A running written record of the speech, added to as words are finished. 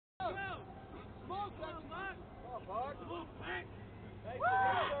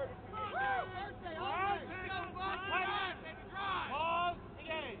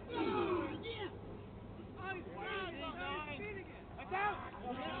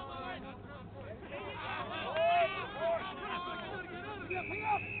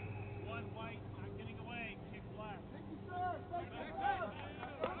One white, not getting away. Kick left.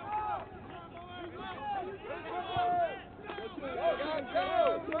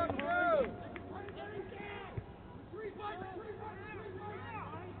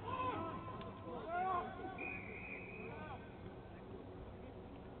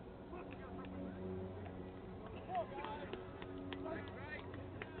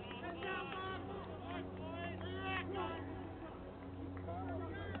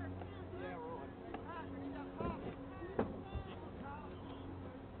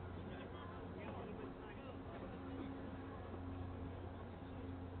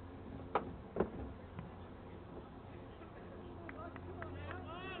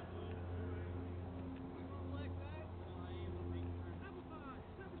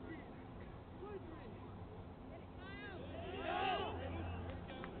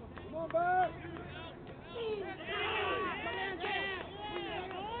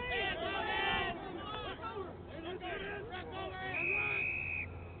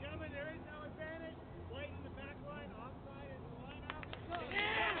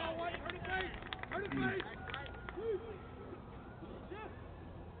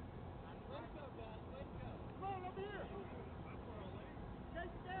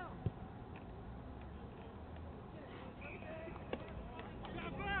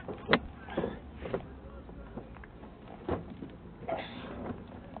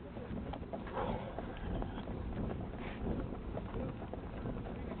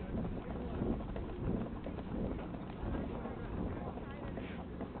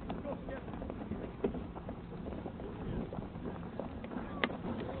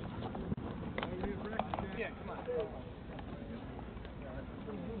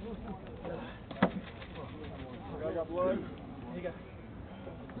 I got blood.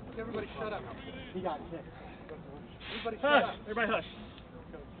 Everybody shut up. He got kicked. Everybody shut up. Everybody hush.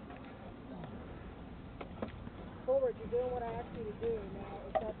 Forward, you're doing what I asked you to do. Now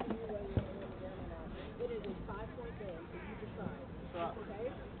it's up to you whether you're going to win the game or not. It is a 5-point game, so you decide. Okay?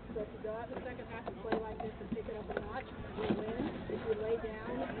 So if you go out in the second half and play like this and pick it up a notch, you win. If you lay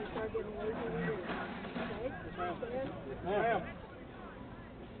down and you start getting lazy, you lose. Okay? Understand? Ma'am.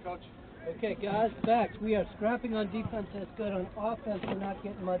 Coach. Okay, guys, facts. We are scrapping on defense. That's good. On offense, we're not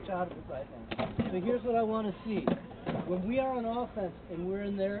getting much out of it right now. So here's what I want to see. When we are on offense and we're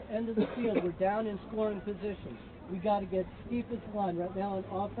in their end of the field, we're down in scoring position. We got to get steepest line. Right now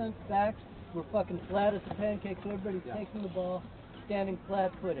on offense, backs, we're fucking flat as a pancake, so everybody's taking the ball, standing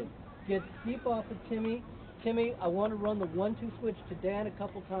flat-footed. Get steep off of Timmy. Timmy, I want to run the 1-2 switch to Dan a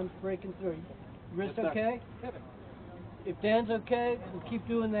couple times, breaking through. Wrist okay? If Dan's okay, we'll keep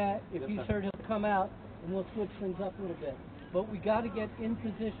doing that. If he's hurt, he'll come out, and we'll switch things up a little bit. But we got to get in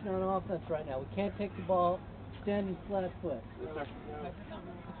position on offense right now. We can't take the ball standing flat foot.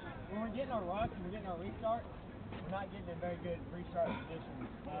 When we're getting our rush and we're getting our restart, we're not getting in very good restart position.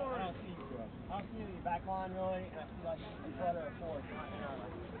 I don't see the back line really, and I see like a flutter or force, not in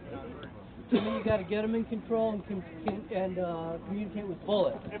our Timmy, you got to get them in control and communicate with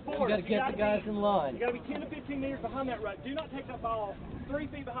Bullet. You got to get the guys in line. You got to be 10 to 15 meters behind that ruck. Do not take that ball 3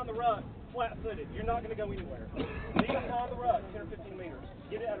 feet behind the ruck, flat-footed. You're not going to go anywhere. Be behind the ruck, 10 or 15 meters.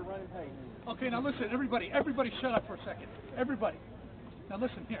 Get it at a running pace. Okay, now listen, everybody shut up for a second. Everybody. Now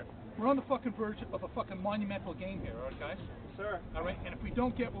listen here. We're on the fucking verge of a fucking monumental game here, all right, guys? Sir. All right, and if we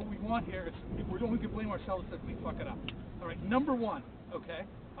don't get what we want here, we're only going to blame ourselves if we fuck it up. All right, number one, okay?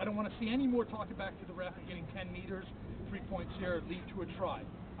 I don't want to see any more talking back to the ref and getting 10 meters, 3 points here, lead to a try.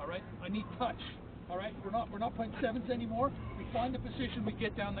 All right, I need touch. All right, we're not playing sevens anymore. We find the position, we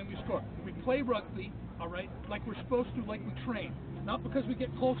get down, then we score. We play rugby, all right, like we're supposed to, like we train. Not because we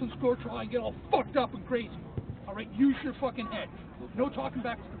get close and score try and get all fucked up and crazy. All right, use your fucking head. No talking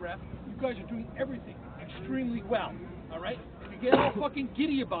back to the ref. You guys are doing everything extremely well. All right, if you get all fucking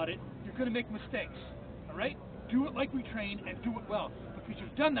giddy about it, you're gonna make mistakes. All right, do it like we train and do it well. Because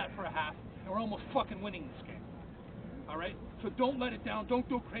you've done that for a half, and we're almost fucking winning this game. All right? So don't let it down. Don't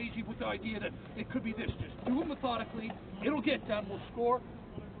go crazy with the idea that it could be this. Just do it methodically. It'll get done. We'll score.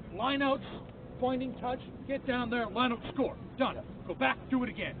 Lineouts, finding touch, get down there, line out, score. Done. Go back, do it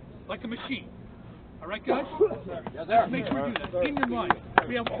again. Like a machine. All right, guys? Yes, Let's make sure we do that. In your mind.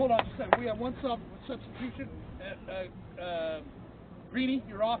 We have, hold on just a second. We have one substitution. Greenie,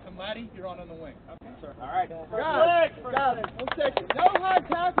 you're off, and Laddie, you're on the wing. Okay, sir. All right. Guys, 1 second. No high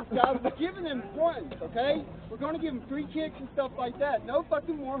tackles, guys. We're giving them points, okay? We're going to give them 3 kicks and stuff like that. No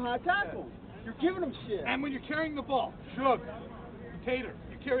fucking more high tackles. You're giving them shit. And when you're carrying the ball, Shug, Tater,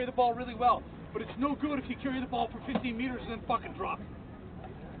 you carry the ball really well, but it's no good if you carry the ball for 15 meters and then fucking drop it.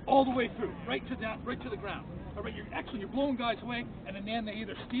 All the way through, right to the ground. All right, you're excellent. You're blowing guys away, and then they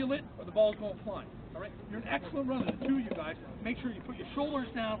either steal it or the ball's going flying. All right, you're an excellent runner. The two of you guys, make sure you put your shoulders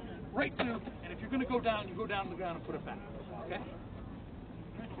down, right through, and if you're going to go down, you go down to the ground and put it back. Okay?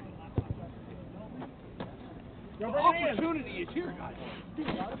 The opportunity is here, guys. Dude,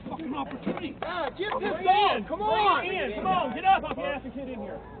 it's a fucking opportunity. Get this on. Come on. Come on, get up off your ass and get in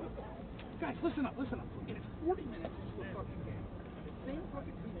here. Guys, listen up, listen up. It is 40 minutes into a fucking game. The same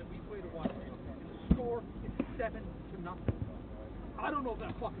fucking team that we played a while ago. And the score is 7-0. I don't know if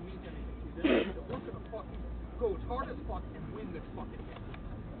that fucking means anything to you. That we're gonna fucking go as hard as fuck and win this fucking game.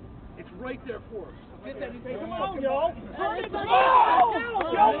 It's right there for us. Get that into Come on, y'all. Turn it Come back.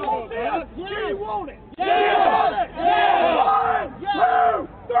 on. Y'all want this? Do you want it? Yeah. 1, 2,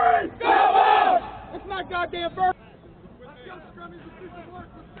 3, go on! It's my goddamn first. Let's go, scrummies, let's do some work.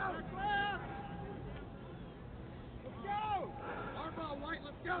 Let's go. Let's go. Hardball, White,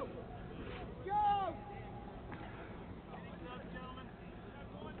 let's go. Go!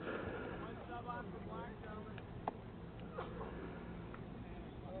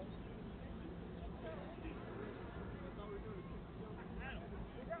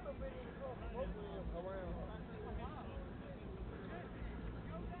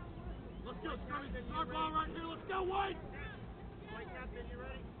 Let's go, scrummies. It's our ball right here. Let's go, White. White Captain, you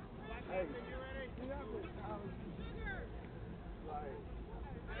ready? White Captain, you ready? Right.